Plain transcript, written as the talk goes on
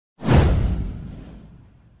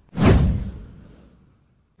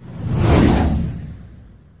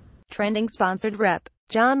Trending sponsored rep.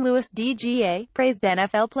 John Lewis DGA, praised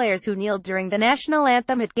NFL players who kneeled during the national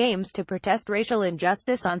anthem at games to protest racial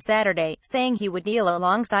injustice on Saturday, saying he would kneel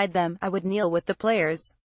alongside them. "I would kneel with the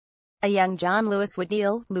players. A young John Lewis would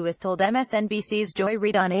kneel," Lewis told MSNBC's Joy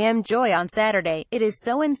Reid on AM Joy on Saturday. "It is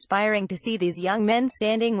so inspiring to see these young men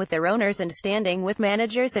standing with their owners and standing with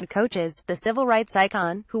managers and coaches." The civil rights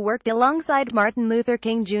icon, who worked alongside Martin Luther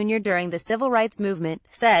King Jr. during the civil rights movement,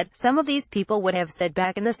 said, "Some of these people would have said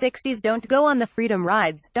back in the 60s, don't go on the freedom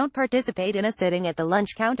rides, don't participate in a sitting at the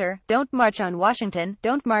lunch counter, don't march on Washington,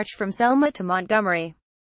 don't march from Selma to Montgomery.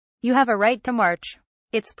 You have a right to march.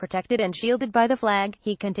 It's protected and shielded by the flag,"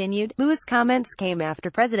 he continued. Lewis' comments came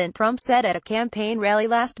after President Trump said at a campaign rally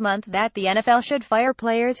last month that the NFL should fire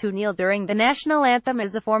players who kneel during the national anthem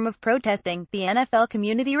as a form of protesting. The NFL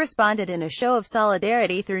community responded in a show of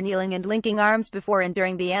solidarity through kneeling and linking arms before and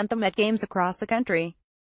during the anthem at games across the country.